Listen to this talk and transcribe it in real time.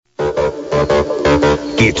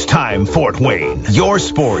It's time, Fort Wayne. Your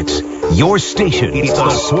sports, your station. It's the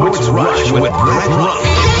Sports Rush with Brett Rump.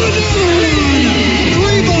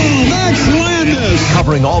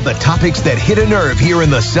 Covering all the topics that hit a nerve here in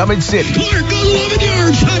the Summit City. Clark goes 11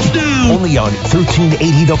 yards, touchdown. Only on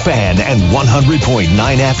 1380 The Fan and 100.9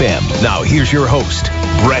 FM. Now here's your host,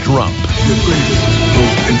 Brett Rump. The greatest,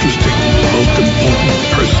 most interesting, most important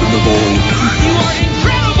person of all time. You are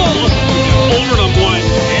incredible! Over the one.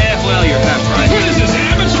 Yeah, well, you're half right. What is this,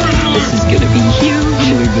 amateur hour? This is going to be huge.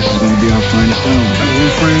 I believe this is going to be our finest hour. We're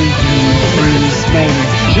friends, baby.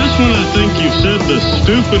 Just when I think you've said the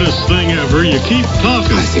stupidest thing ever, you keep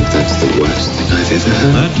talking. I think that's the worst thing I've ever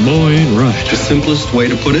heard. That boy ain't right. The simplest way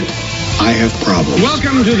to put it, I have problems.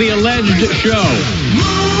 Welcome to the alleged show.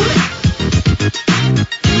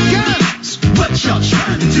 What y'all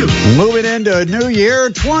trying to do? Moving into a new year,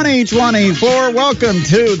 2024. Welcome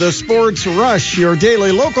to the Sports Rush, your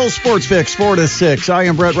daily local sports fix, 4 to 6. I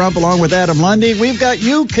am Brett Rump along with Adam Lundy. We've got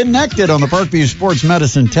you connected on the Parkview Sports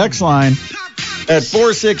Medicine text line at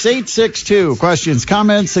 46862. Questions,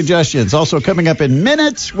 comments, suggestions. Also coming up in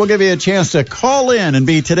minutes, we'll give you a chance to call in and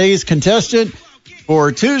be today's contestant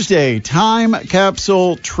for Tuesday Time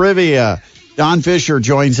Capsule Trivia. Don Fischer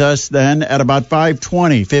joins us then at about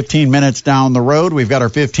 5:20, 15 minutes down the road. We've got our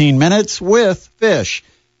 15 minutes with Fish.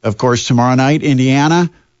 Of course, tomorrow night,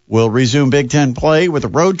 Indiana will resume Big Ten play with a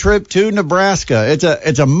road trip to Nebraska.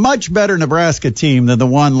 It's a much better Nebraska team than the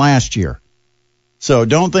one last year. So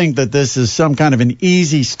don't think that this is some kind of an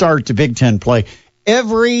easy start to Big Ten play.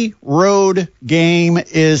 Every road game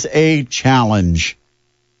is a challenge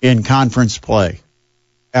in conference play.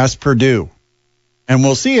 Ask Purdue. And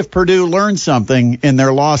we'll see if Purdue learns something in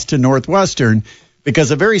their loss to Northwestern,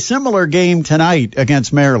 because a very similar game tonight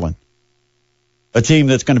against Maryland. A team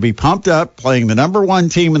that's going to be pumped up, playing the number one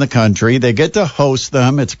team in the country. They get to host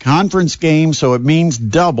them. It's a conference game, so it means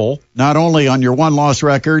double, not only on your one-loss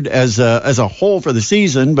record as a whole for the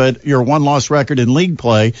season, but your one-loss record in league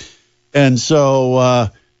play. And so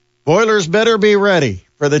Boilers better be ready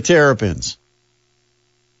for the Terrapins.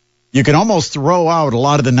 You can almost throw out a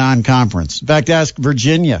lot of the non-conference. In fact, ask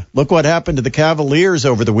Virginia. Look what happened to the Cavaliers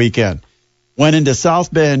over the weekend. Went into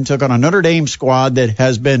South Bend, took on a Notre Dame squad that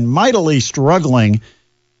has been mightily struggling,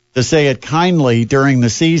 to say it kindly, during the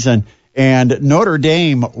season. And Notre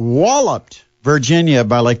Dame walloped Virginia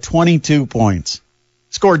by like 22 points.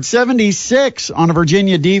 Scored 76 on a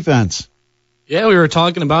Virginia defense. Yeah, we were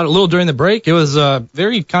talking about it a little during the break. It was a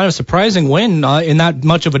very kind of surprising win in that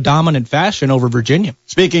much of a dominant fashion over Virginia.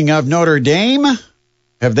 Speaking of Notre Dame,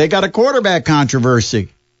 have they got a quarterback controversy?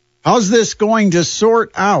 How's this going to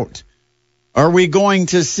sort out? Are we going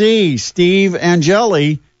to see Steve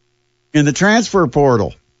Angeli in the transfer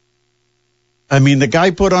portal? I mean, the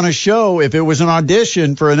guy put on a show. If it was an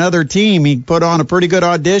audition for another team, he put on a pretty good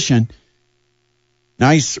audition.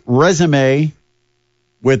 Nice resume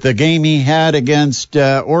with the game he had against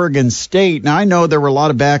Oregon State. Now, I know there were a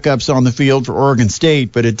lot of backups on the field for Oregon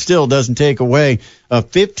State, but it still doesn't take away a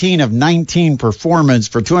 15 of 19 performance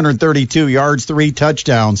for 232 yards, 3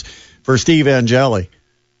 touchdowns for Steve Angeli.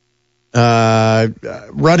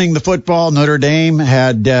 Running the football, Notre Dame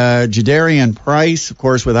had Jadarian Price, of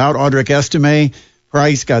course, without Audric Estime.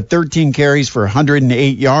 Price got 13 carries for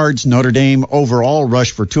 108 yards. Notre Dame overall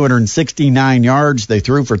rushed for 269 yards. They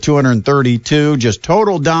threw for 232. Just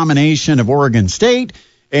total domination of Oregon State.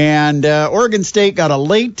 And Oregon State got a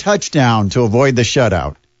late touchdown to avoid the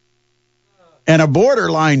shutout. And a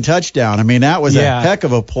borderline touchdown. I mean, that was a heck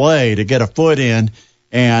of a play to get a foot in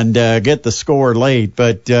and get the score late.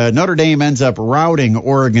 But Notre Dame ends up routing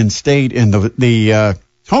Oregon State in the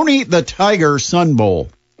Tony the Tiger Sun Bowl.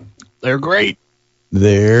 They're great.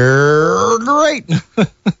 They're great. Did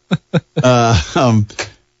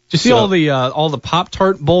you see all the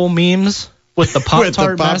Pop-Tart Bowl memes with the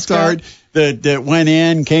Pop-Tart mascot? that went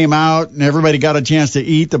in, came out, and everybody got a chance to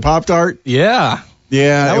eat the Pop-Tart? Yeah.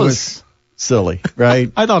 Yeah, that was silly,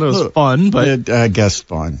 right? I thought it was fun, but I guess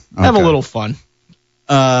fun. Okay. Have a little fun.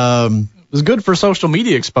 It was good for social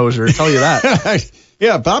media exposure, I'll tell you that.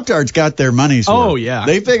 Yeah, Pop-Tarts got their money's worth. Oh, yeah.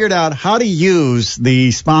 They figured out how to use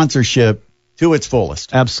the sponsorship to its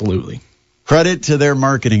fullest. Absolutely. Credit to their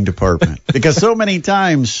marketing department. Because so many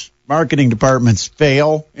times marketing departments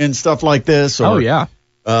fail in stuff like this. Or,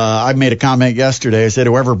 I made a comment yesterday. I said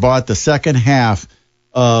whoever bought the second half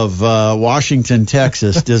of Washington,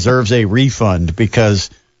 Texas deserves a refund, because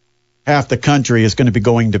half the country is going to be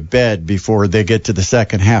going to bed before they get to the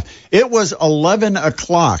second half. It was 11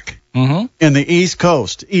 o'clock in the East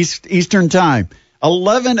Coast, Eastern time.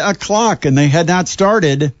 11 o'clock, and they had not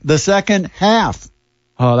started the second half.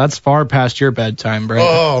 Oh, that's far past your bedtime, Brett.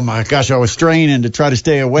 Oh, my gosh. I was straining to try to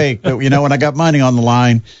stay awake. But, when I got money on the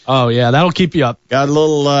line. Oh, yeah, that'll keep you up. Got a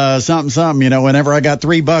little something. Whenever I got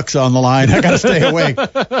 $3 on the line, I got to stay awake.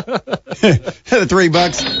 That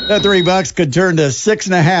 $3 could turn to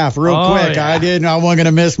 6.5 real quick. Yeah. I wasn't going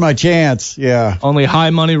to miss my chance. Yeah. Only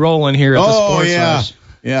high money rolling here at the Sports Rush.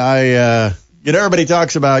 Yeah, everybody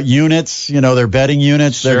talks about units, their betting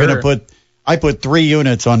units. Sure. They're going to I put 3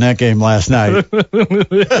 units on that game last night. I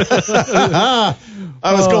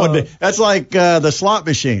was going to, that's like the slot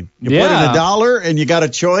machine. You put in $1 and you got a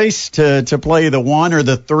choice to play the $1 or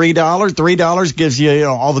the $3. $3 gives you,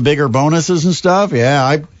 all the bigger bonuses and stuff.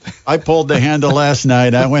 Yeah, I pulled the handle last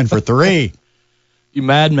night. I went for 3. You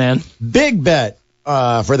madman. Big bet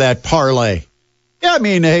for that parlay. Yeah, I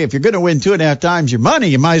mean, hey, if you're going to win 2.5 times your money,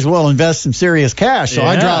 you might as well invest some serious cash. So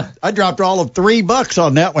I dropped all of $3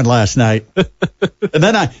 on that one last night. And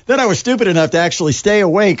then I was stupid enough to actually stay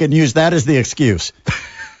awake and use that as the excuse.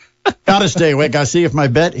 Gotta stay awake. I see if my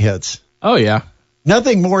bet hits. Oh, yeah.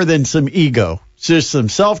 Nothing more than some ego. Just some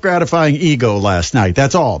self-gratifying ego last night.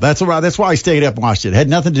 That's all. That's why I stayed up and watched it. It had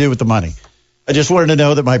nothing to do with the money. I just wanted to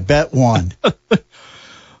know that my bet won.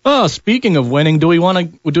 Oh, speaking of winning, do we want to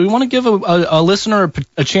give a listener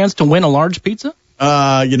a chance to win a large pizza?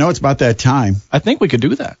 It's about that time. I think we could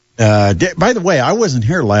do that. By the way, I wasn't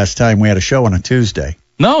here last time we had a show on a Tuesday.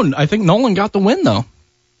 No, I think Nolan got the win, though.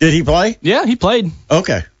 Did he play? Yeah, he played.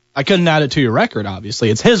 Okay. I couldn't add it to your record, obviously.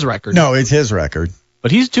 It's his record. No, it's his record. But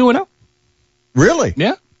he's 2-0. Really?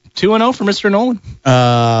 Yeah, 2-0 for Mr. Nolan.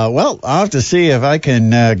 Well, I'll have to see if I can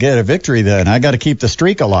get a victory then. I got to keep the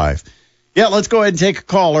streak alive. Yeah, let's go ahead and take a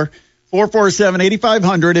caller.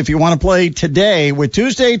 447-8500 if you want to play today with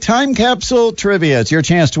Tuesday Time Capsule Trivia. It's your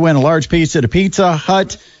chance to win a large pizza at a Pizza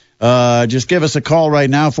Hut. Just give us a call right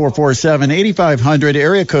now, 447-8500,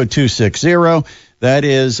 area code 260. That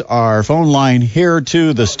is our phone line here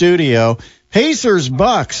to the studio. Pacers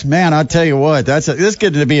Bucks, man, I'll tell you what, this is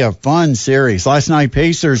getting to be a fun series. Last night,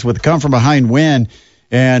 Pacers with a come-from-behind win.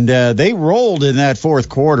 And they rolled in that fourth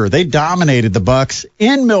quarter. They dominated the Bucks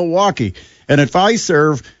in Milwaukee. And at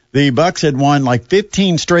Fiserv, the Bucks had won like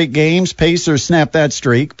 15 straight games. Pacers snapped that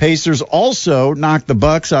streak. Pacers also knocked the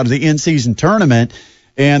Bucks out of the in-season tournament.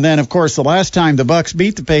 And then, of course, the last time the Bucks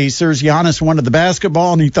beat the Pacers, Giannis wanted the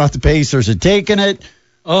basketball, and he thought the Pacers had taken it.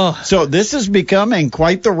 Oh. So this is becoming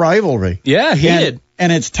quite the rivalry. Yeah, he did. And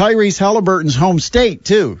it's Tyrese Halliburton's home state,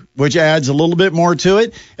 too, which adds a little bit more to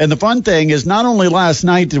it. And the fun thing is not only last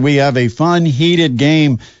night did we have a fun, heated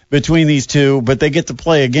game between these two, but they get to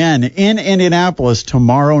play again in Indianapolis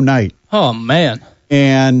tomorrow night. Oh, man.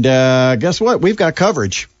 And guess what? We've got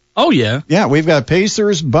coverage. Oh, yeah. Yeah, we've got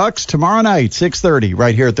Pacers, Bucks tomorrow night, 6:30,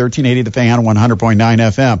 right here at 1380 The Fan on 100.9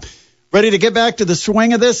 FM. Ready to get back to the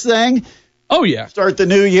swing of this thing? Oh, yeah. Start the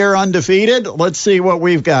new year undefeated. Let's see what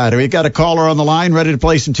we've got. We've got a caller on the line ready to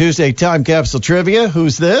play some Tuesday Time Capsule Trivia.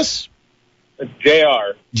 Who's this? It's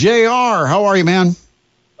JR. JR, how are you, man?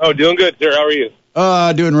 Oh, doing good, sir. How are you?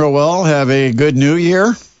 Doing real well. Have a good new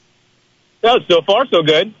year. No, so far so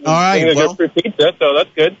good. All right, well, good for pizza, so that's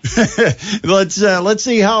good. Let's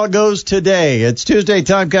see how it goes today. It's Tuesday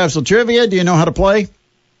Time Capsule Trivia. Do you know how to play?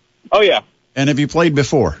 Oh, yeah. And have you played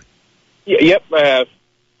before? Yep, I have.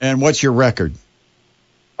 And what's your record?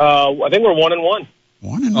 I think we're 1-1.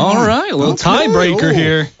 1-1. All right, a little tiebreaker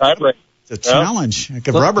here. Tiebreaker. It's a challenge, like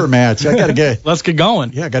a rubber match. I got to get. Let's get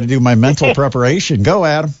going. Yeah, I got to do my mental preparation. Go,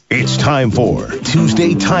 Adam. It's time for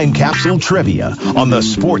Tuesday Time Capsule Trivia on the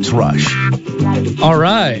Sports Rush. All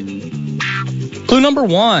right. Clue number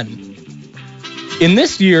 1. In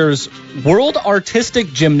this year's World Artistic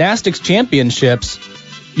Gymnastics Championships,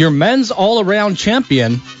 your men's all-around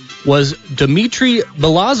champion was Dmitry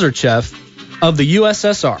Belazarchev of the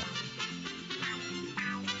USSR.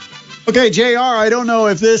 Okay, JR, I don't know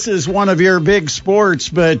if this is one of your big sports,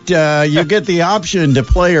 but you get the option to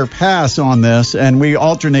play or pass on this, and we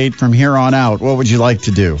alternate from here on out. What would you like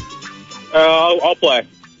to do? I'll play.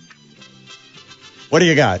 What do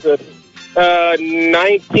you got?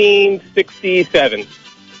 1967.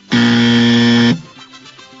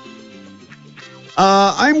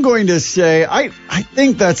 I'm going to say I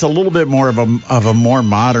think that's a little bit more of a more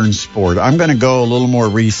modern sport. I'm going to go a little more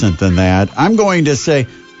recent than that. I'm going to say,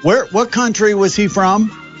 what country was he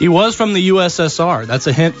from? He was from the USSR. That's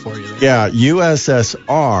a hint for you. Yeah,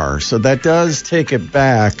 USSR. So that does take it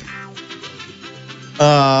back.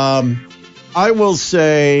 I will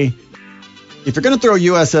say, if you're going to throw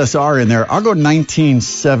USSR in there, I'll go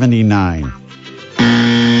 1979.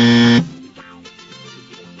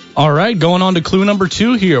 All right, going on to clue number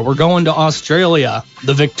 2 here. We're going to Australia,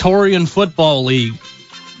 the Victorian Football League.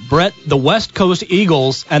 Brett, the West Coast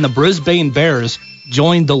Eagles and the Brisbane Bears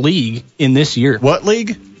joined the league in this year. What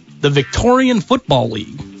league? The Victorian Football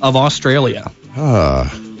League of Australia. I'll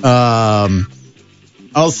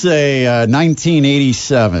say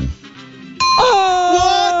 1987.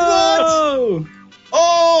 Oh! What?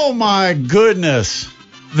 Oh, my goodness.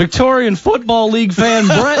 Victorian Football League fan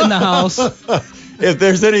Brett in the house. If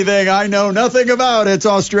there's anything I know nothing about, it's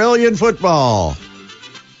Australian football.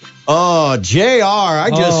 Oh, JR,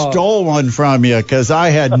 I just stole one from you because I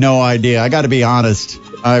had no idea. I got to be honest.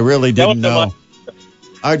 I really didn't know.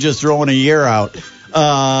 I was just throwing a year out.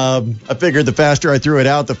 I figured the faster I threw it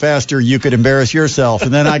out, the faster you could embarrass yourself.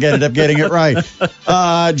 And then I ended up getting it right.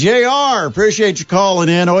 JR, appreciate you calling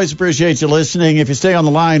in. Always appreciate you listening. If you stay on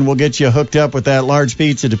the line, we'll get you hooked up with that large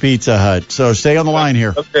pizza to Pizza Hut. So stay on the line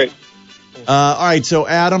here. That's great. All right, so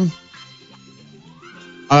Adam,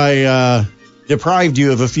 I deprived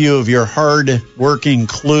you of a few of your hard-working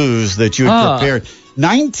clues that you had prepared.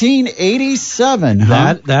 1987,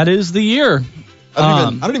 huh? That is the year.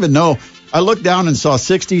 I don't even know. I looked down and saw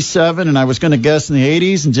 67, and I was going to guess in the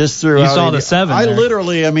 80s and just threw out. You saw the 7 I there.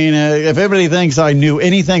 literally, if everybody thinks I knew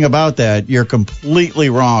anything about that, you're completely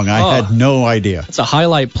wrong. I had no idea. It's a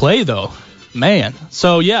highlight play, though. Man.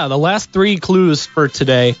 So, yeah, the last 3 clues for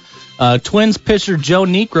today. Twins pitcher Joe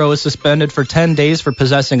Niekro is suspended for 10 days for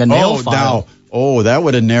possessing a nail file. That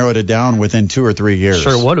would have narrowed it down within 2 or 3 years.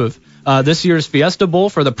 Sure would have. This year's Fiesta Bowl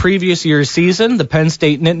for the previous year's season, the Penn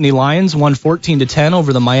State Nittany Lions won 14-10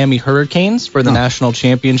 over the Miami Hurricanes for the national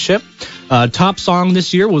championship. Top song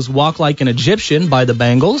this year was Walk Like an Egyptian by the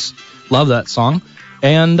Bengals. Love that song.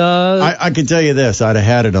 And I can tell you this, I'd have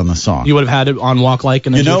had it on the song. You would have had it on Walk Like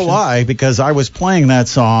an Egyptian? You know why? Because I was playing that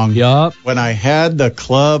song when I had the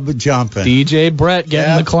club jumping. DJ Brett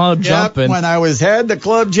getting the club jumping. When I had the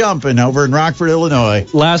club jumping over in Rockford, Illinois.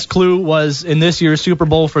 Last clue was in this year's Super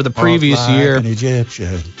Bowl for the previous year. An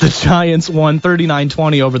Egyptian. The Giants won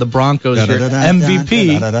 39-20 over the Broncos.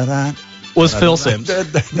 MVP was Phil Simms.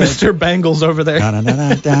 Mr. Bengals over there.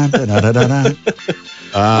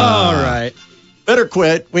 All right. Better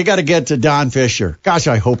quit. We got to get to Don Fischer. Gosh,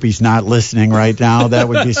 I hope he's not listening right now. That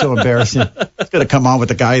would be so embarrassing. He's going to come on with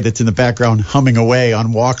the guy that's in the background humming away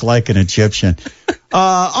on Walk Like an Egyptian.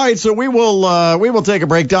 All right, so we will take a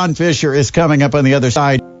break. Don Fischer is coming up on the other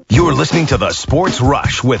side. You're listening to the Sports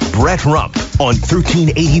Rush with Brett Rump on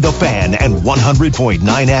 1380 The Fan and 100.9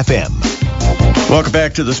 FM. Welcome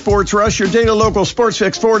back to the Sports Rush, your daily local sports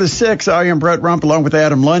fix 4 to 6. I am Brett Rump along with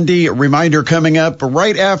Adam Lundy. A reminder coming up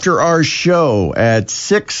right after our show at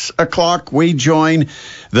 6 o'clock, we join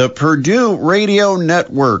the Purdue Radio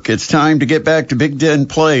Network. It's time to get back to Big Ten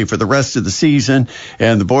play for the rest of the season,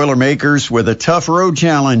 and the Boilermakers with a tough road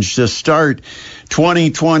challenge to start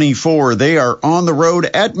 2024. They are on the road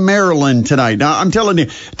at Maryland tonight. Now, I'm telling you,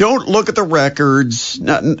 don't look at the records.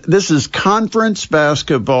 This is conference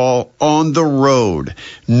basketball on the road.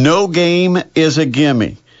 No game is a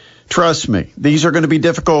gimme. Trust me, these are going to be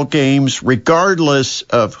difficult games regardless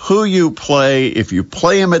of who you play. If you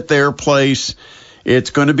play them at their place, it's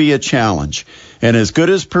going to be a challenge. And as good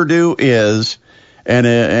as Purdue is,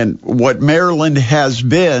 and what Maryland has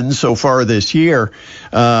been so far this year,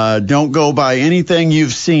 don't go by anything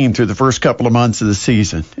you've seen through the first couple of months of the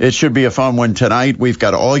season. It should be a fun one tonight. We've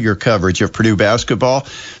got all your coverage of Purdue basketball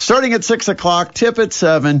starting at 6 o'clock, tip at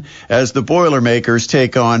 7 as the Boilermakers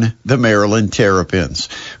take on the Maryland Terrapins.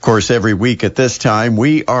 Of course, every week at this time,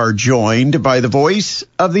 we are joined by the voice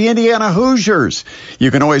of the Indiana Hoosiers.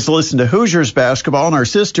 You can always listen to Hoosiers basketball on our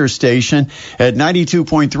sister station at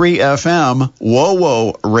 92.3 FM, WOWO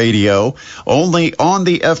Radio, only on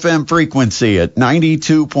the FM frequency at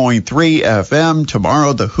 92.3 FM.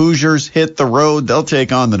 Tomorrow, the Hoosiers hit the road. They'll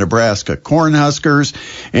take on the Nebraska Cornhuskers.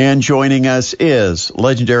 And joining us is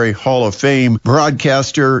legendary Hall of Fame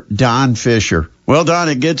broadcaster Don Fischer. Well, Don,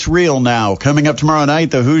 it gets real now. Coming up tomorrow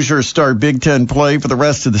night, the Hoosiers start Big Ten play for the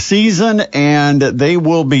rest of the season, and they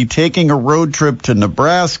will be taking a road trip to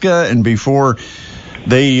Nebraska. And before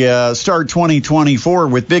they start 2024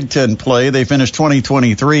 with Big Ten play, they finished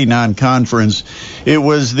 2023 non-conference. It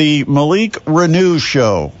was the Malik Renew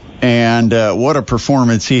show. And what a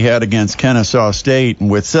performance he had against Kennesaw State. And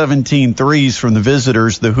with 17 threes from the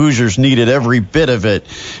visitors, the Hoosiers needed every bit of it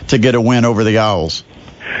to get a win over the Owls.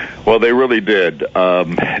 Well, they really did.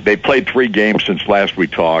 They played 3 games since last we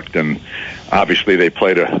talked, and Obviously, they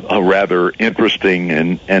played a rather interesting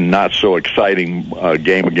and not so exciting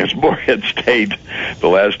game against Morehead State the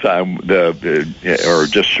last time, or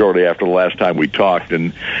just shortly after the last time we talked,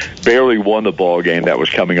 and barely won the ball game. That was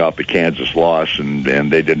coming off the Kansas loss, and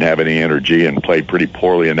they didn't have any energy and played pretty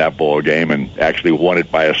poorly in that ball game, and actually won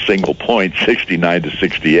it by a single point,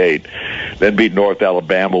 69-68. Then beat North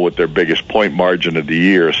Alabama with their biggest point margin of the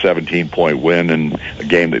year, a 17-point win, and a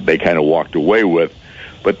game that they kind of walked away with.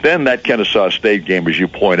 But then that Kennesaw State game, as you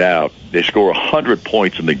point out, they score 100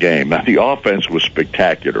 points in the game. Now, the offense was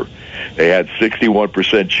spectacular. They had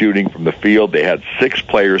 61% shooting from the field. They had 6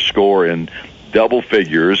 players score in double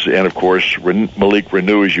figures. And, of course, Malik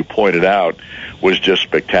Renew, as you pointed out, was just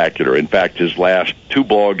spectacular. In fact, his last 2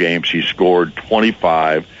 ball games, he scored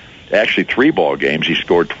 25. Actually, 3 ball games, he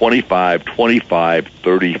scored 25, 25,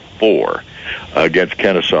 34 against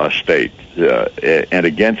Kennesaw State. And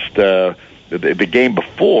against the game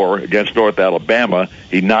before against North Alabama,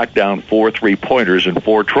 he knocked down 4 3-pointers in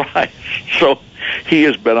 4 tries. So he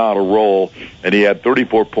has been on a roll, and he had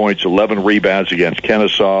 34 points, 11 rebounds against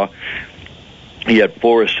Kennesaw. He had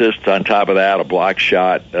 4 assists on top of that, a block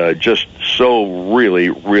shot. Just so really,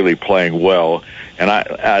 really playing well. And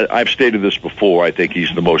I've stated this before. I think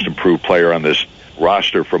he's the most improved player on this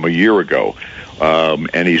roster from a year ago.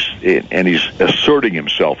 And he's asserting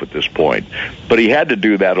himself at this point. But he had to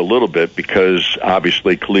do that a little bit because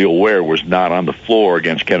obviously Khalil Ware was not on the floor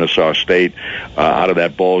against Kennesaw State out of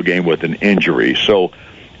that ball game with an injury. So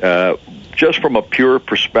just from a pure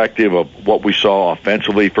perspective of what we saw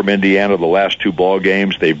offensively from Indiana the last 2 ball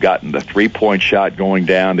games, they've gotten the 3-point shot going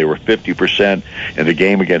down. They were 50% in the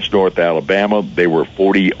game against North Alabama. They were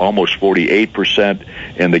almost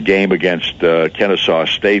 48% in the game against Kennesaw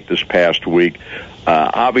State this past week.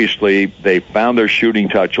 Obviously, they found their shooting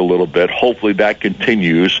touch a little bit. Hopefully that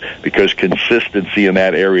continues because consistency in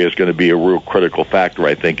that area is going to be a real critical factor,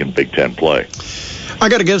 I think, in Big Ten play. I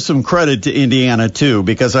got to give some credit to Indiana, too,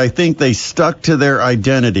 because I think they stuck to their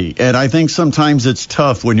identity. And I think sometimes it's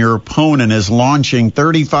tough when your opponent is launching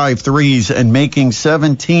 35 threes and making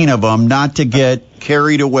 17 of them not to get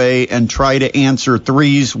carried away and try to answer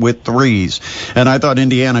threes with threes. And I thought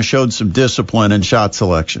Indiana showed some discipline in shot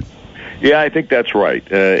selection. Yeah, I think that's right,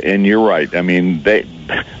 and you're right. I mean,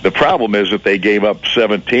 the problem is that they gave up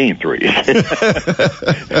 17 threes.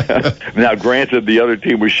 Now, granted, the other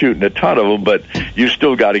team was shooting a ton of them, but you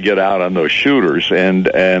still got to get out on those shooters. And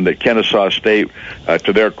the Kennesaw State,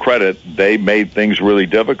 to their credit, they made things really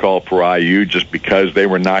difficult for IU just because they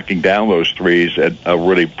were knocking down those threes at a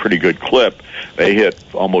really pretty good clip. They hit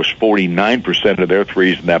almost 49% of their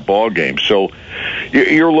threes in that ball game. So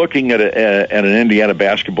you're looking at an Indiana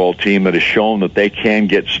basketball team that has shown that they can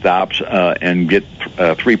get stops and get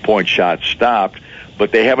 3-point shots stopped,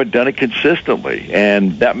 but they haven't done it consistently.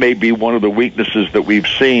 And that may be one of the weaknesses that we've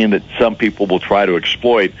seen that some people will try to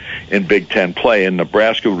exploit in Big Ten play. And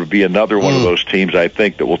Nebraska would be another one of those teams, I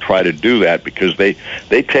think, that will try to do that because they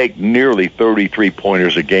take nearly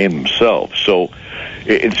 33-pointers a game themselves. So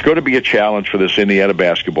it's going to be a challenge for this Indiana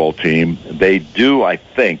basketball team. They do, I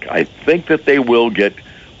think that they will get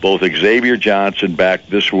both Xavier Johnson back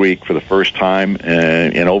this week for the first time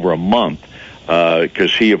in over a month,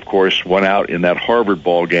 because he, of course, went out in that Harvard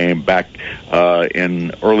ball game back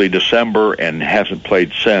in early December and hasn't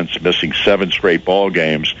played since, missing 7 straight ball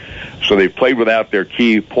games. So they've played without their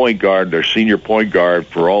key point guard, their senior point guard,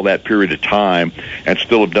 for all that period of time, and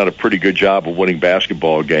still have done a pretty good job of winning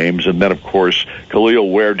basketball games. And then, of course, Khalil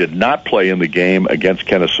Ware did not play in the game against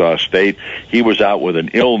Kennesaw State. He was out with an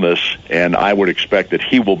illness, and I would expect that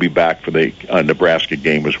he will be back for the Nebraska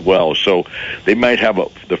game as well. So they might have,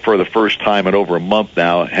 for the first time in over a month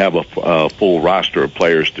now, have a full roster of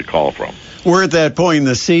players to call from. We're at that point in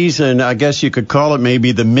the season, I guess you could call it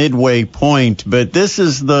maybe the midway point, but this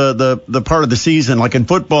is the part of the season, like in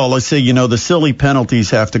football, let's say, the silly penalties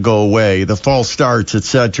have to go away, the false starts,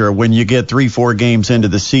 etc., when you get 3-4 games into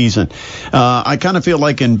the season. I kind of feel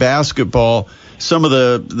like in basketball, some of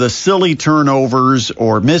the silly turnovers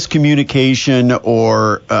or miscommunication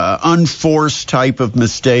or unforced type of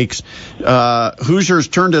mistakes. Hoosiers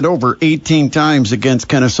turned it over 18 times against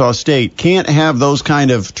Kennesaw State. Can't have those kind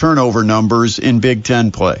of turnover numbers in Big Ten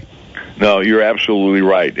play. No, you're absolutely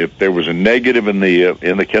right. If there was a negative in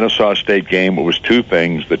the Kennesaw State game, it was 2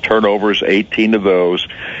 things: the turnovers, 18 of those,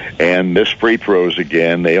 and missed free throws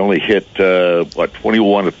again. They only hit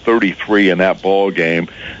 21 of 33 in that ball game.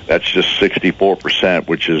 That's just 64%,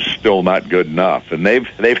 which is still not good enough. And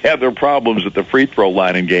they've had their problems at the free throw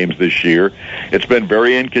line in games this year. It's been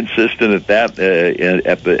very inconsistent at that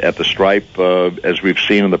at the stripe, as we've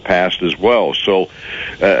seen in the past as well. So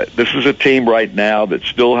this is a team right now that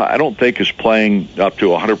still, I don't think is playing up to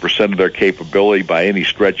 100% of their capability by any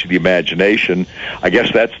stretch of the imagination. I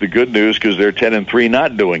guess that's the good news, because they're 10-3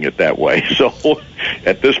 not doing it that way. So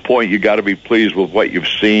at this point, you got to be pleased with what you've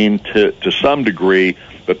seen to some degree,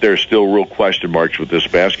 but there's still real question marks with this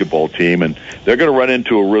basketball team, and they're going to run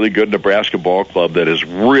into a really good Nebraska ball club that has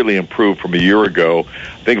really improved from a year ago.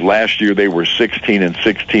 I think last year they were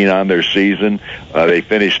 16-16 on their season. They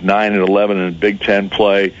finished 9-11 in Big Ten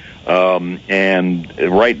play, and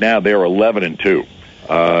right now they're 11-2.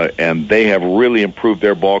 And they have really improved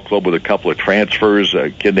their ball club with a couple of transfers.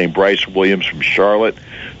 A kid named Bryce Williams from Charlotte,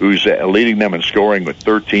 who's leading them in scoring with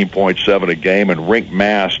 13.7 a game, and Rink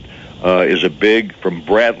Mast is a big from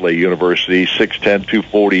Bradley University, 6'10",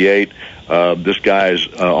 248. This guy's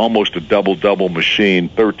almost a double-double machine,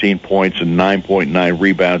 13 points and 9.9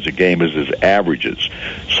 rebounds a game is his averages.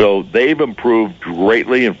 So they've improved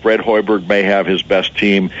greatly, and Fred Hoiberg may have his best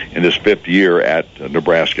team in his 5th year at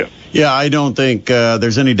Nebraska. Yeah, I don't think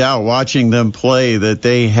there's any doubt watching them play that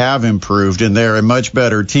they have improved, and they're a much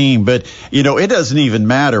better team. But, you know, it doesn't even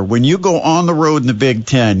matter. When you go on the road in the Big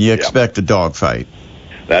Ten, you expect a dogfight.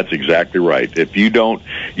 That's exactly right. If you don't,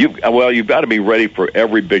 you've got to be ready for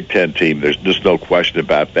every Big Ten team. There's just no question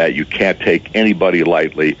about that. You can't take anybody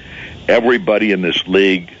lightly. Everybody in this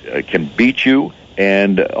league can beat you,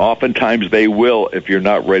 and oftentimes they will if you're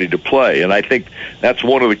not ready to play. And I think that's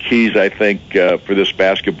one of the keys, I think, for this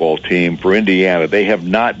basketball team, for Indiana. They have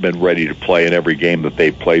not been ready to play in every game that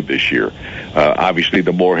they've played this year. Obviously,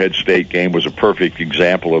 the Morehead State game was a perfect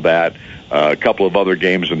example of that. A couple of other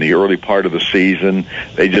games in the early part of the season,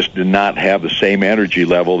 they just did not have the same energy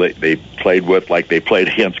level that they played with, like they played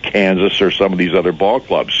against Kansas or some of these other ball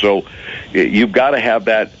clubs. So you've got to have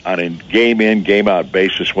that on a game-in, game-out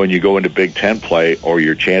basis when you go into Big Ten play, or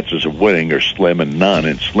your chances of winning are slim and none,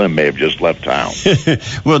 and Slim may have just left town.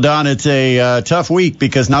 Well, Don, it's a tough week,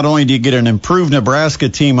 because not only do you get an improved Nebraska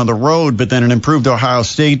team on the road, but then an improved Ohio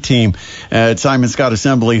State team at Simon Scott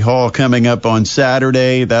Assembly Hall coming up on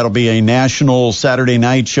Saturday. That'll be a national Saturday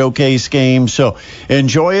night showcase game, so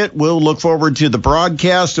enjoy it. We'll look forward to the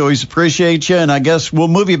broadcast. Always appreciate you, and I guess we'll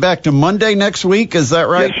move you back to Monday next week. Is that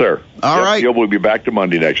right? Yes, sir. All right. We'll be back to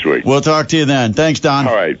Monday next week. We'll talk to you then. Thanks, Don.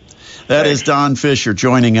 All right. That is Don Fischer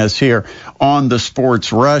joining us here on the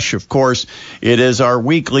Sports Rush. Of course, it is our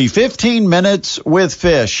weekly 15 Minutes with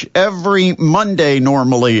Fish. Every Monday,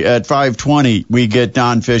 normally at 5:20, we get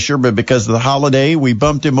Don Fischer, but because of the holiday, we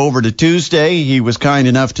bumped him over to Tuesday. He was kind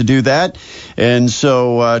enough to do that. And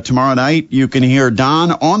so tomorrow night, you can hear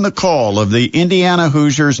Don on the call of the Indiana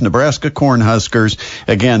Hoosiers, Nebraska Cornhuskers.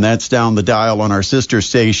 Again, that's down the dial on our sister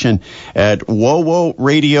station at WoWo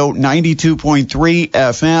Radio 92.3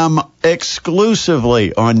 FM.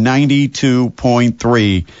 Exclusively on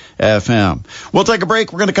 92.3 FM. We'll take a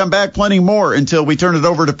break. We're going to come back plenty more until we turn it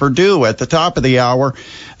over to Purdue at the top of the hour.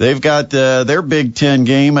 They've got their Big Ten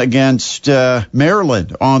game against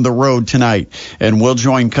Maryland on the road tonight. And we'll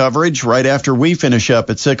join coverage right after we finish up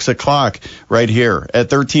at 6 o'clock right here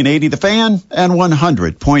at 1380 The Fan and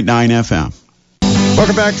 100.9 FM.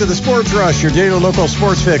 Welcome back to the Sports Rush, your daily local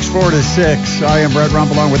sports fix, 4 to 6. I am Brett Rump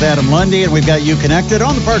along with Adam Lundy, and we've got you connected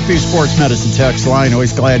on the Parkview Sports Medicine text line.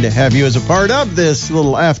 Always glad to have you as a part of this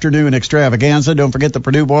little afternoon extravaganza. Don't forget the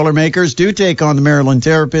Purdue Boilermakers do take on the Maryland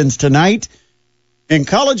Terrapins tonight in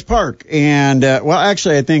College Park. And, well,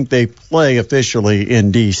 actually, I think they play officially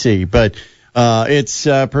in D.C., but it's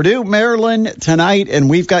Purdue, Maryland tonight, and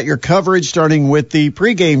we've got your coverage starting with the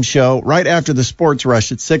pregame show right after the Sports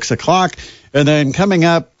Rush at 6 o'clock. And then coming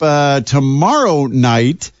up tomorrow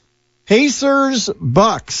night, Pacers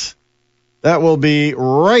Bucks. That will be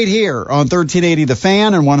right here on 1380 The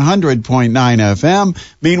Fan and 100.9 FM.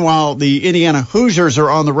 Meanwhile, the Indiana Hoosiers are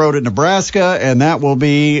on the road at Nebraska, and that will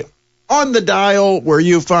be on the dial where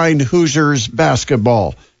you find Hoosiers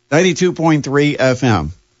basketball. 92.3 FM.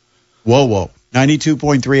 Whoa.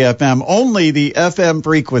 92.3 FM. Only the FM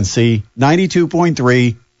frequency,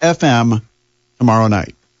 92.3 FM tomorrow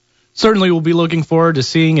night. Certainly we'll be looking forward to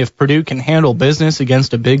seeing if Purdue can handle business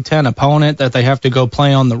against a Big Ten opponent that they have to go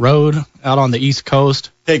play on the road out on the East Coast.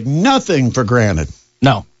 Take nothing for granted.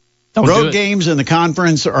 No. Road games in the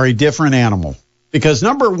conference are a different animal because,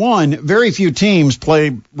 number one, very few teams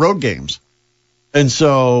play road games. And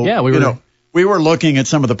so, we were looking at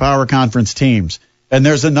some of the power conference teams, and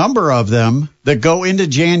there's a number of them that go into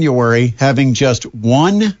January having just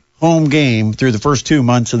one home game through the first 2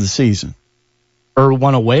 months of the season. Or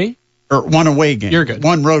one away? Or one away game. You're good.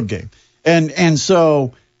 One road game. And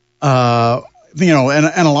so, and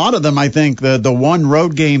a lot of them, I think the one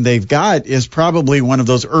road game they've got is probably one of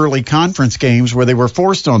those early conference games where they were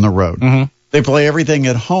forced on the road. Mm-hmm. They play everything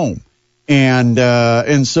at home.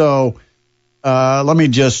 And so let me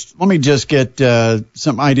just get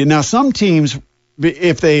some idea. Now, some teams,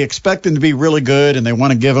 if they expect them to be really good and they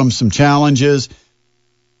want to give them some challenges,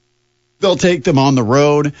 they'll take them on the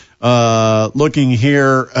road. Looking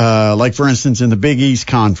here, like for instance in the Big East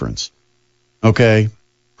Conference. Okay,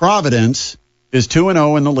 Providence is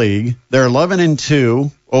 2-0 in the league. They're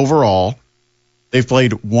 11-2 overall. They've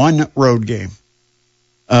played one road game.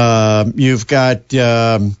 You've got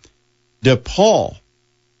DePaul.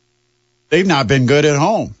 They've not been good at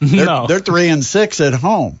home. No. They're 3-6 at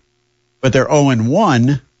home, but they're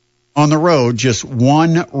 0-1 on the road, just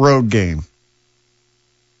one road game.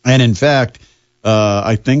 And in fact,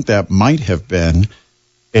 I think that might have been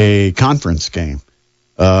a conference game.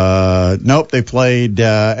 Nope, they played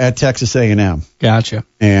at Texas A&M. Gotcha.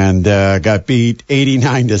 And got beat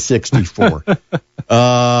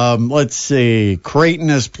 89-64. Let's see. Creighton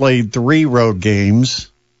has played 3 road games.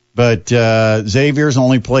 But Xavier's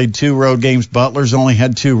only played 2 road games. Butler's only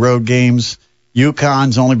had 2 road games.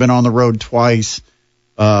 UConn's only been on the road twice.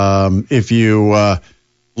 If you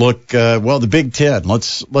look, the Big Ten.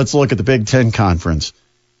 Let's look at the Big Ten Conference,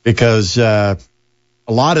 because a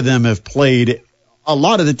lot of them have played. A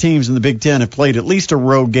lot of the teams in the Big Ten have played at least a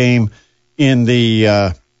road game in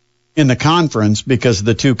the conference, because of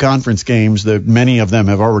the 2 conference games that many of them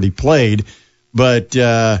have already played. But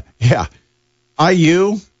IU.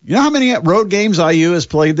 You know how many road games IU has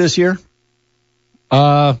played this year?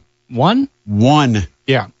 1? 1.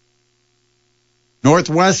 Yeah.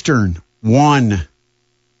 Northwestern, 1.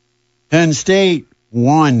 Penn State,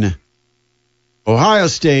 1. Ohio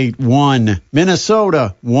State, 1.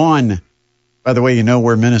 Minnesota, 1. By the way, you know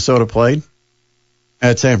where Minnesota played?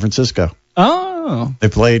 At San Francisco. Oh. They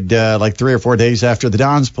played like 3 or 4 days after the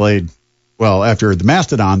Dons played. Well, after the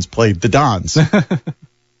Mastodons played the Dons.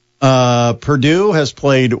 Purdue has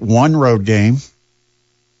played 1 road game,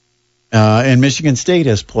 and Michigan State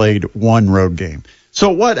has played 1 road game.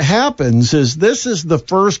 So what happens is this is the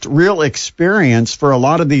first real experience for a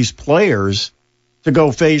lot of these players to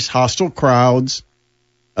go face hostile crowds.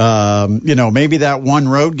 Maybe that 1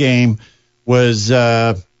 road game was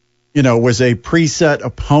a preset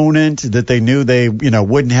opponent that they knew they,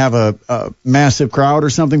 wouldn't have a massive crowd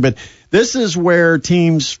or something, but this is where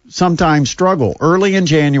teams sometimes struggle. Early in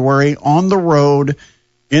January, on the road,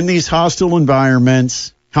 in these hostile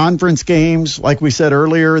environments, conference games, like we said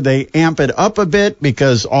earlier, they amp it up a bit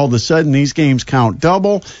because all of a sudden these games count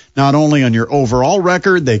double, not only on your overall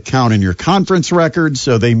record, they count in your conference record,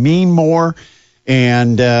 so they mean more.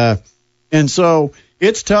 And so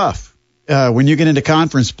it's tough when you get into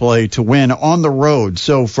conference play to win on the road.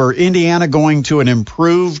 So for Indiana going to an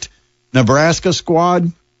improved Nebraska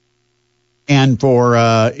squad, and for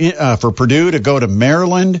Purdue to go to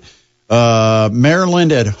Maryland,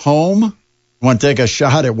 Maryland at home. Want to take a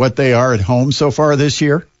shot at what they are at home so far this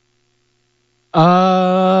year?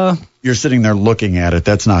 You're sitting there looking at it.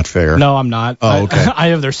 That's not fair. No, I'm not. Oh, okay. I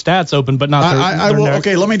have their stats open, but not their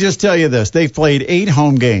okay, let me just tell you this. They've played 8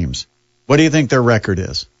 home games. What do you think their record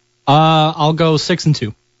is? I'll go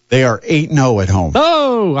 6-2. They are 8-0 at home.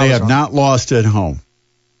 Oh, they have not lost at home.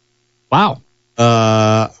 Wow.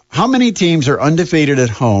 How many teams are undefeated at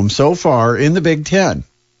home so far in the Big Ten?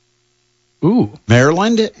 Ooh.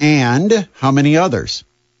 Maryland, and how many others?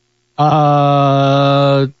 3.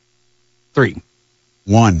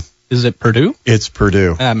 1. Is it Purdue? It's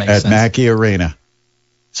Purdue. That makes at sense. Mackey Arena.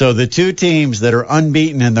 So the 2 teams that are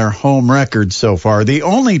unbeaten in their home record so far, the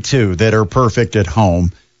only 2 that are perfect at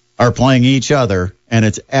home, are playing each other, and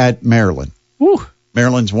it's at Maryland. Woo.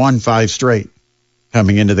 Maryland's won 5 straight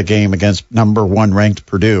coming into the game against number 1 ranked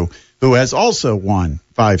Purdue, who has also won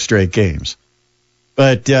 5 straight games.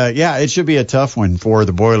 But, it should be a tough one for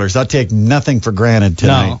the Boilers. I'll take nothing for granted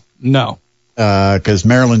tonight. No. Because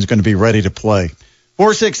Maryland's going to be ready to play.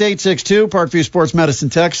 46862, Parkview Sports Medicine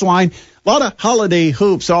text line. A lot of holiday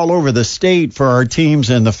hoops all over the state for our teams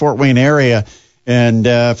in the Fort Wayne area. And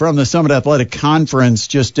from the Summit Athletic Conference,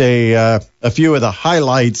 just a few of the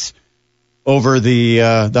highlights over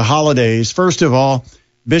the holidays. First of all,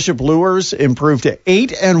 Bishop Luers improved to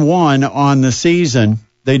 8-1 on the season.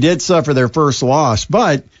 They did suffer their first loss,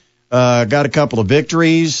 but got a couple of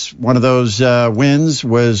victories. One of those wins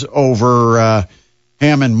was over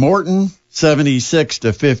Hammond Morton,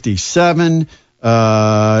 76-57.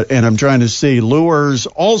 And I'm trying to see Luers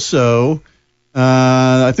also.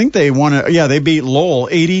 I think they won. They beat Lowell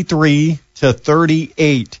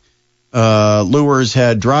 83-38. Luers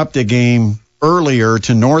had dropped a game earlier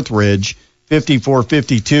to Northridge,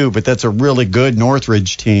 54-52, but that's a really good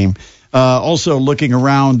Northridge team. Also looking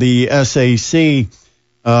around the SAC,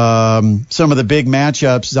 Some of the big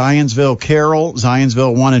matchups, Zionsville-Carroll.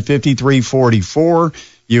 Zionsville won at 53-44.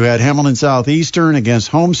 You had Hamilton Southeastern against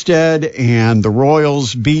Homestead, and the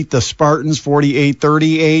Royals beat the Spartans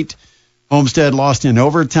 48-38. Homestead lost in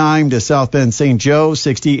overtime to South Bend St. Joe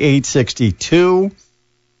 68-62.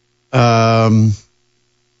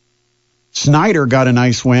 Snyder got a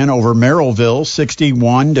nice win over Merrillville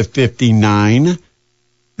 61-59.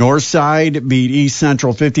 Northside beat East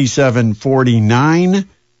Central 57-49.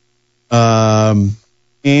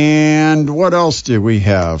 And what else do we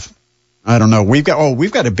have? I don't know. We've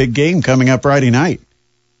got a big game coming up Friday night.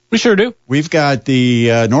 We sure do. We've got the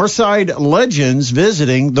Northside Legends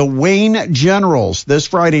visiting the Wayne Generals this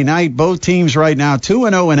Friday night. Both teams right now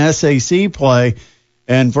 2-0 in SAC play.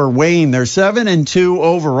 And for Wayne, they're 7-2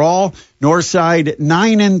 overall. Northside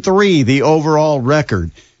 9-3, the overall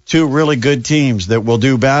record. Two really good teams that will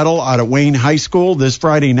do battle out at Wayne High School this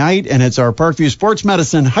Friday night. And it's our Parkview Sports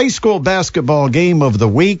Medicine High School basketball game of the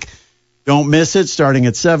week. Don't miss it, starting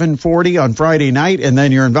at 7:40 on Friday night. And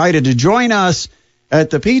then you're invited to join us at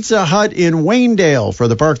the Pizza Hut in Waynedale for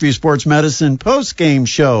the Parkview Sports Medicine post-game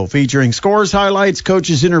show featuring scores, highlights,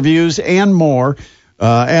 coaches' interviews, and more.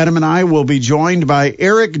 Adam and I will be joined by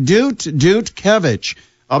Eric Dutkevich.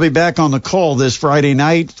 I'll be back on the call this Friday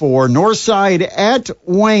night for Northside at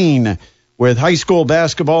Wayne with high school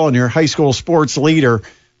basketball and your high school sports leader,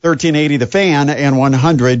 1380 The Fan and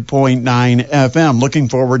 100.9 FM. Looking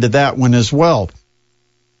forward to that one as well.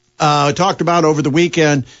 Talked about over the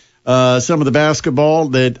weekend some of the basketball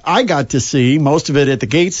that I got to see, most of it at the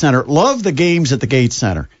Gates Center. Love the games at the Gates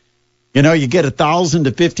Center. You know, you get 1,000 to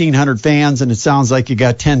 1,500 fans, and it sounds like you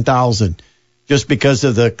got 10,000 just because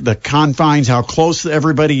of the confines, how close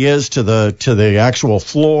everybody is to the actual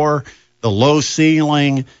floor, the low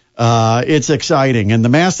ceiling. It's exciting. And the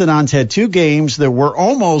Mastodons had two games that were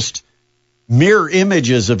almost mirror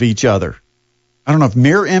images of each other. I don't know if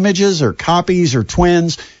mirror images or copies or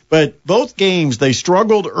twins, but both games, they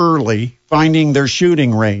struggled early finding their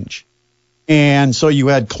shooting range. And so you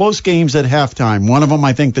had close games at halftime. One of them,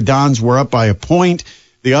 I think the Dons were up by a point.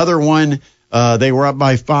 The other one, they were up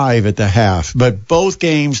by 5 at the half. But both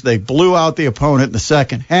games, they blew out the opponent in the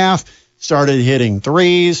second half, started hitting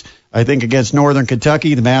threes. I think against Northern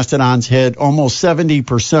Kentucky, the Mastodons hit almost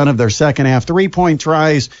 70% of their second half three-point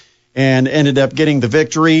tries and ended up getting the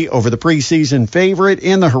victory over the preseason favorite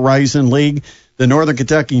in the Horizon League, the Northern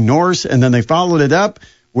Kentucky Norse. And then they followed it up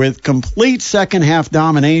with complete second-half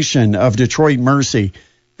domination of Detroit Mercy,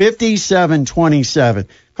 57-27.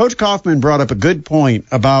 Coach Kaufman brought up a good point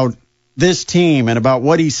about this team and about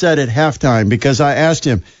what he said at halftime, because I asked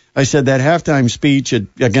him, I said that halftime speech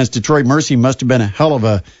against Detroit Mercy must have been a hell of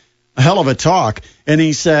a talk. And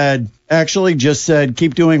he said, actually just said,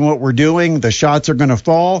 keep doing what we're doing. The shots are going to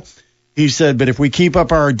fall. He said, but if we keep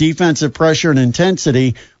up our defensive pressure and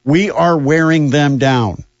intensity, we are wearing them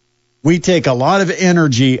down. We take a lot of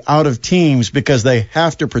energy out of teams because they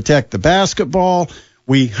have to protect the basketball.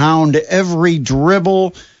 We hound every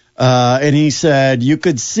dribble. And he said you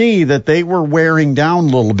could see that they were wearing down a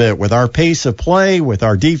little bit with our pace of play, with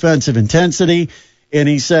our defensive intensity. And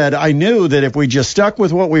he said, I knew that if we just stuck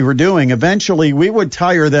with what we were doing, eventually we would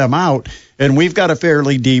tire them out. And we've got a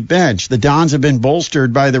fairly deep bench. The Dons have been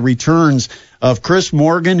bolstered by the returns of Chris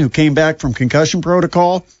Morgan, who came back from concussion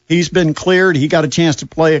protocol. He's been cleared. He got a chance to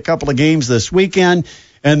play a couple of games this weekend.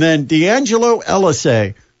 And then D'Angelo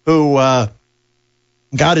Ellisee, who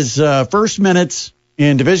got his first minutes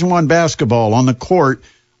in Division I basketball on the court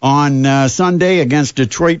on Sunday against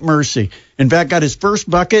Detroit Mercy. In fact, got his first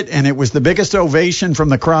bucket, and it was the biggest ovation from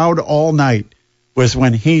the crowd all night, was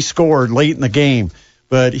when he scored late in the game.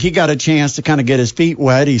 But he got a chance to kind of get his feet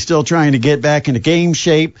wet. He's still trying to get back into game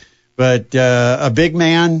shape. But a big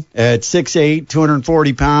man at 6'8",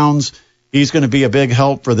 240 pounds, he's going to be a big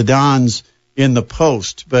help for the Dons in the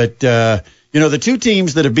post. But, the two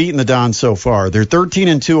teams that have beaten the Dons so far, they're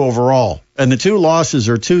 13-2 overall. And the two losses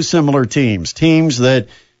are two similar teams that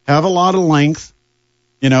have a lot of length.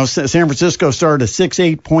 San Francisco started a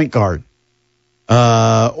 6'8" point guard.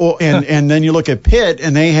 And then you look at Pitt,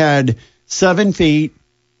 and they had 7 feet,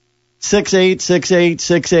 6'8", 6'8",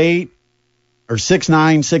 6'8", or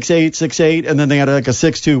 6'9", 6'8", 6'8", and then they had like a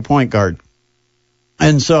 6'2" point guard.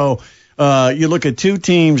 And so you look at two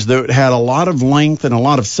teams that had a lot of length and a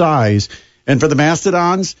lot of size. And for the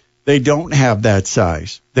Mastodons, they don't have that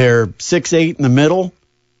size. They're 6'8" in the middle.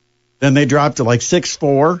 Then they dropped to like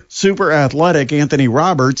 6'4". Super athletic Anthony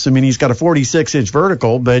Roberts. I mean, he's got a 46-inch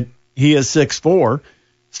vertical, but he is 6'4".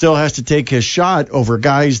 Still has to take his shot over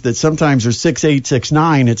guys that sometimes are 6'8",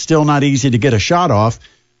 6'9". It's still not easy to get a shot off.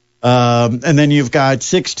 And then you've got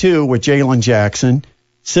 6'2" with Jalen Jackson.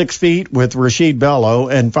 6 feet with Rasheed Bello,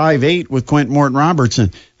 and 5'8" with Quentin Morton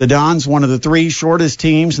Robertson. The Dons, one of the 3 shortest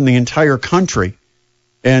teams in the entire country.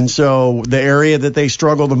 And so the area that they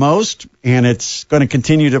struggle the most, and it's going to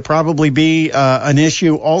continue to probably be an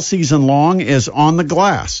issue all season long, is on the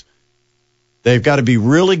glass. They've got to be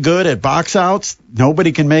really good at box outs.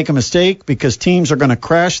 Nobody can make a mistake because teams are going to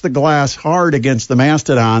crash the glass hard against the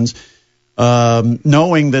Mastodons,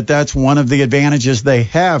 knowing that that's one of the advantages they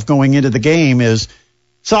have going into the game is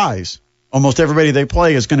size. Almost everybody they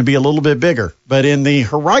play is going to be a little bit bigger. But in the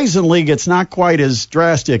Horizon League, it's not quite as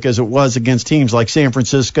drastic as it was against teams like San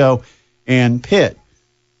Francisco and Pitt.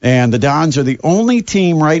 And the Dons are the only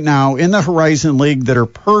team right now in the Horizon League that are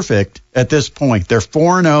perfect at this point. They're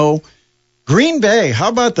 4-0. Green Bay, how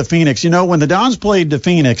about the Phoenix? You know, when the Dons played the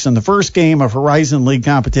Phoenix in the first game of Horizon League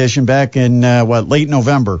competition back in, late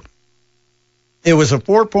November, it was a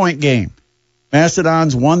 4-point game.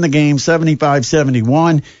 Mastodons won the game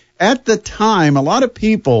 75-71. At the time, a lot of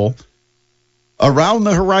people around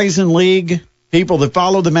the Horizon League, people that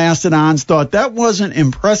follow the Mastodons, thought that wasn't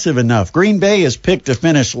impressive enough. Green Bay is picked to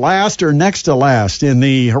finish last or next to last in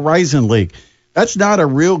the Horizon League. That's not a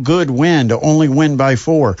real good win to only win by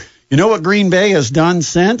 4. You know what Green Bay has done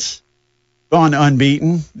since? Gone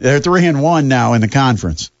unbeaten. They're 3-1 now in the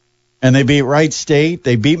conference. And they beat Wright State.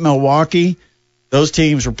 They beat Milwaukee. Those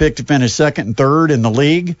teams were picked to finish second and third in the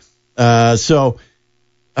league.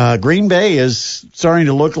 Green Bay is starting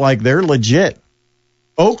to look like they're legit.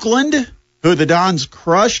 Oakland, who the Dons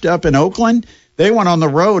crushed up in Oakland, they went on the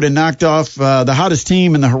road and knocked off the hottest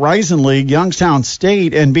team in the Horizon League, Youngstown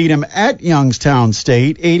State, and beat them at Youngstown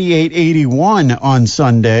State 88-81 on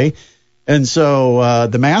Sunday. And so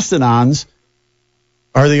the Mastodons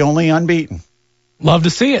are the only unbeaten. Love to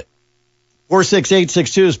see it.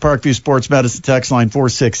 46862 is Parkview Sports Medicine text line,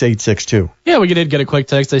 46862. Yeah, we did get a quick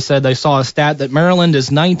text. They said they saw a stat that Maryland is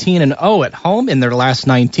 19-0 at home in their last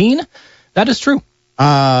 19. That is true.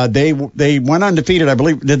 They went undefeated, I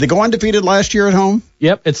believe. Did they go undefeated last year at home?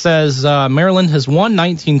 Yep. It says Maryland has won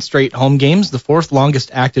 19 straight home games, the 4th longest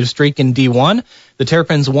active streak in D1. The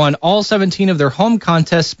Terrapins won all 17 of their home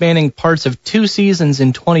contests spanning parts of 2 seasons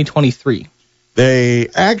in 2023. They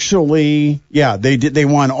actually, they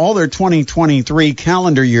won all their 2023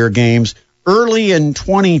 calendar year games early in the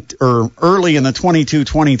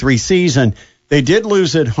 22-23 season. They did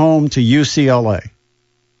lose at home to UCLA,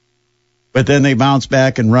 but then they bounced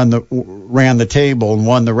back and ran the table and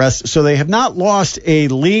won the rest. So they have not lost a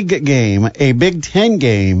league game, a Big Ten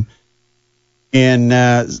game,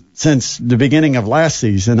 since the beginning of last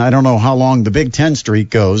season. I don't know how long the Big Ten streak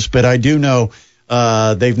goes, but I do know.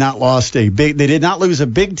 They did not lose a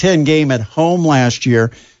Big Ten game at home last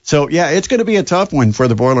year. So, yeah, it's going to be a tough one for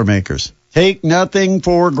the Boilermakers. Take nothing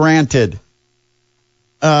for granted.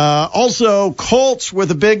 Also, Colts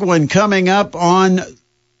with a big one coming up on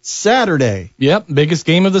Saturday. Yep, biggest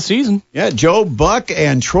game of the season. Yeah, Joe Buck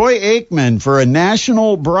and Troy Aikman for a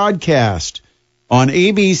national broadcast on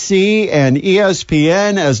ABC and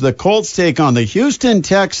ESPN as the Colts take on the Houston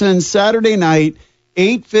Texans Saturday night,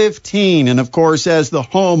 8:15, and of course, as the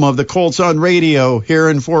home of the Colts on radio here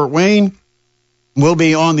in Fort Wayne, we'll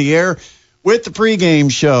be on the air with the pregame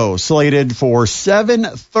show slated for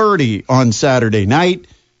 7:30 on Saturday night.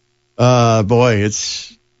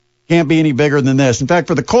 It's can't be any bigger than this. In fact,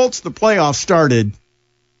 for the Colts, the playoffs started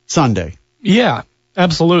Sunday. Yeah,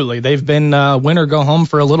 absolutely. They've been win or go home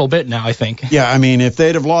for a little bit now, I think. Yeah, I mean, if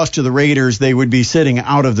they'd have lost to the Raiders, they would be sitting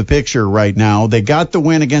out of the picture right now. They got the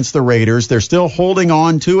win against the Raiders. They're still holding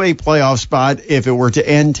on to a playoff spot if it were to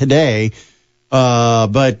end today.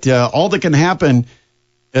 But all that can happen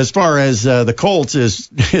as far as the Colts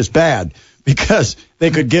is bad, because they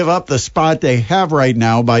could give up the spot they have right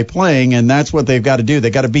now by playing, and that's what they've got to do. They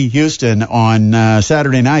got to beat Houston on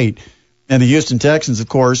Saturday night. And the Houston Texans, of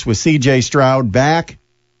course, with C.J. Stroud back.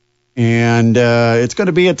 And it's going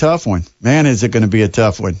to be a tough one. Man, is it going to be a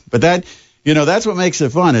tough one. But that's what makes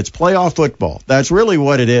it fun. It's playoff football. That's really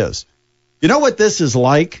what it is. You know what this is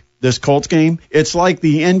like, this Colts game? It's like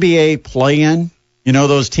the NBA play-in. You know,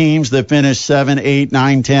 those teams that finish 7, 8,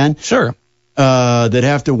 9, 10? Sure. That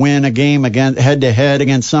have to win a game head-to-head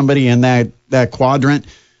against somebody in that quadrant.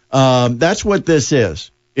 That's what this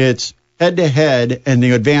is. It's head-to-head, and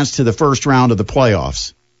they advance to the first round of the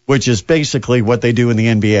playoffs, which is basically what they do in the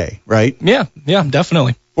NBA, right? Yeah,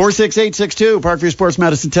 definitely. 46862, Parkview Sports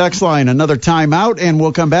Medicine text line. Another timeout, and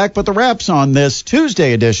we'll come back with the wraps on this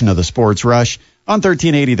Tuesday edition of the Sports Rush on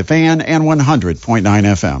 1380 The Fan and 100.9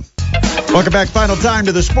 FM. Welcome back, final time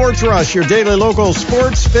to the Sports Rush, your daily local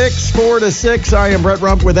sports fix, 4 to 6. I am Brett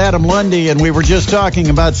Rump with Adam Lundy, and we were just talking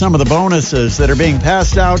about some of the bonuses that are being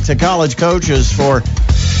passed out to college coaches for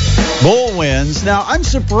Bull wins. Now, I'm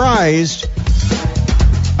surprised.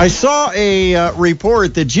 I saw a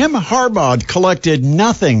report that Jim Harbaugh collected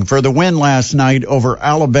nothing for the win last night over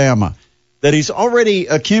Alabama, that he's already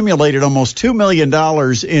accumulated almost $2 million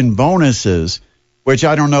in bonuses, which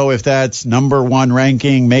I don't know if that's number one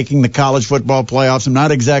ranking, making the college football playoffs. I'm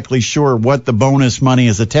not exactly sure what the bonus money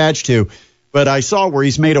is attached to, but I saw where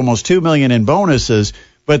he's made almost $2 million in bonuses,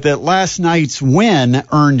 but that last night's win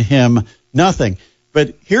earned him nothing.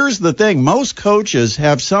 But here's the thing. Most coaches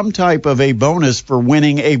have some type of a bonus for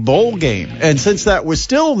winning a bowl game. And since that was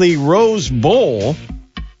still the Rose Bowl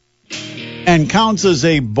and counts as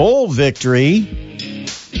a bowl victory,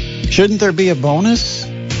 shouldn't there be a bonus?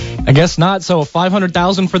 I guess not. So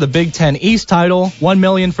 $500,000 for the Big Ten East title, $1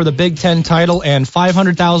 million for the Big Ten title, and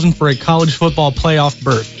 $500,000 for a college football playoff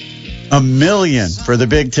berth. $1 million for the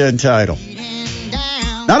Big Ten title.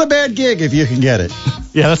 Not a bad gig if you can get it.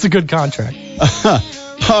 Yeah, that's a good contract.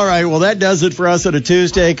 All right, well, that does it for us on a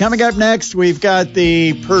Tuesday. Coming up next, we've got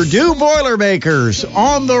the Purdue Boilermakers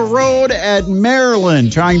on the road at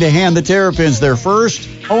Maryland, trying to hand the Terrapins their first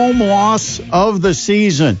home loss of the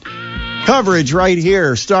season. Coverage right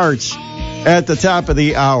here starts at the top of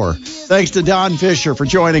the hour. Thanks to Don Fischer for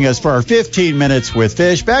joining us for our 15 Minutes with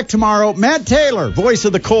Fish. Back tomorrow, Matt Taylor, voice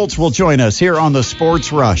of the Colts, will join us here on the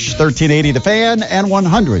Sports Rush, 1380 The Fan and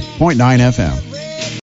 100.9 FM.